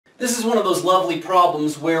This is one of those lovely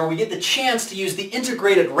problems where we get the chance to use the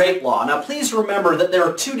integrated rate law. Now please remember that there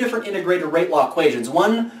are two different integrated rate law equations,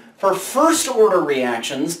 one for first order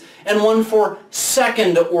reactions and one for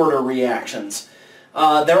second order reactions.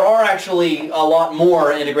 There are actually a lot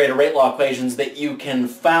more integrated rate law equations that you can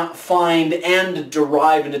find and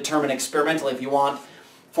derive and determine experimentally if you want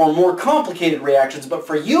for more complicated reactions, but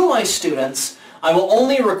for you, my students, I will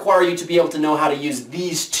only require you to be able to know how to use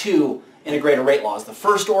these two integrated rate laws, the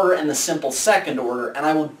first order and the simple second order, and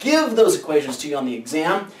I will give those equations to you on the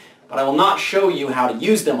exam, but I will not show you how to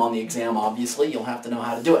use them on the exam, obviously. You'll have to know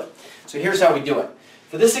how to do it. So here's how we do it.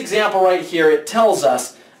 For this example right here, it tells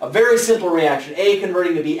us a very simple reaction, A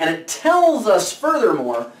converting to B, and it tells us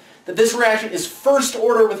furthermore that this reaction is first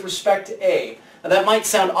order with respect to A. Now that might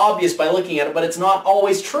sound obvious by looking at it, but it's not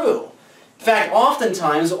always true. In fact,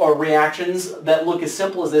 oftentimes, reactions that look as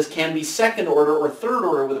simple as this can be second order or third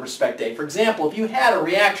order with respect to A. For example, if you had a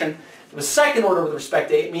reaction that was second order with respect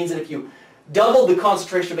to A, it means that if you doubled the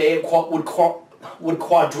concentration of A, it would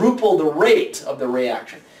quadruple the rate of the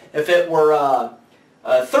reaction. If it were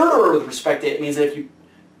third order with respect to A, it means that if you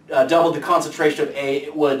doubled the concentration of A,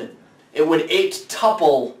 it would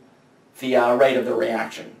eight-tuple the rate of the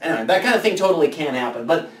reaction. Anyway, that kind of thing totally can happen,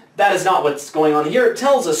 but that is not what's going on here. It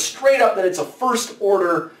tells us straight up that it's a first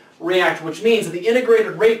order reaction, which means that the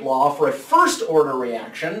integrated rate law for a first order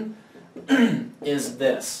reaction is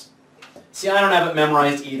this. See, I don't have it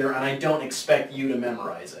memorized either, and I don't expect you to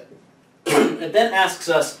memorize it. It then asks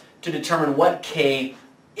us to determine what K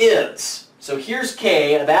is. So here's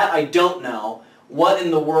K, that I don't know. What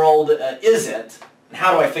in the world is it, and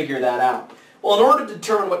how do I figure that out? Well, in order to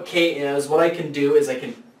determine what K is, what I can do is I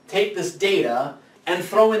can take this data and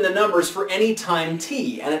throw in the numbers for any time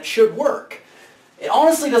t, and it should work. It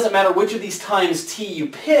honestly doesn't matter which of these times t you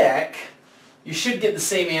pick, you should get the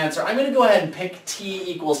same answer. I'm going to go ahead and pick t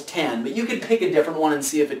equals 10, but you could pick a different one and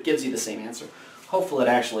see if it gives you the same answer. Hopefully it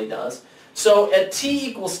actually does. So at t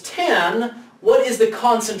equals 10, what is the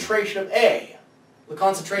concentration of A? The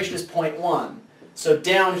concentration is 0.1. So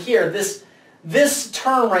down here, this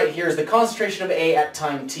term right here is the concentration of A at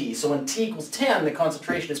time t. So when t equals 10, the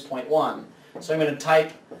concentration is 0.1. So I'm going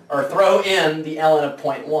to throw in the ln of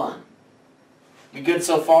 0.1. We good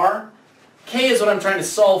so far? K is what I'm trying to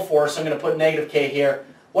solve for, so I'm going to put negative k here.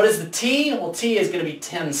 What is the t? Well, t is going to be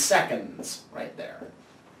 10 seconds right there.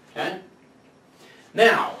 Okay?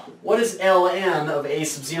 Now, what does ln of A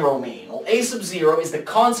sub 0 mean? Well, A sub 0 is the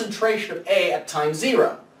concentration of A at time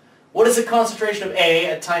 0. What is the concentration of A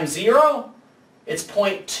at time 0? It's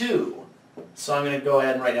 0.2. So I'm going to go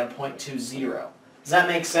ahead and write down 0.20. Does that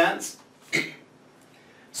make sense?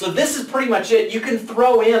 So this is pretty much it. You can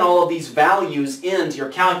throw in all of these values into your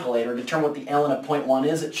calculator, determine what the ln of 0.1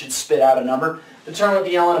 is, it should spit out a number. Determine what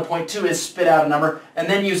the ln of 0.2 is, spit out a number, and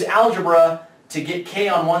then use algebra to get k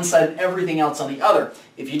on one side and everything else on the other.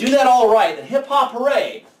 If you do that all right, then hip hop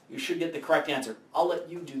hooray, you should get the correct answer. I'll let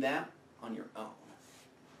you do that on your own.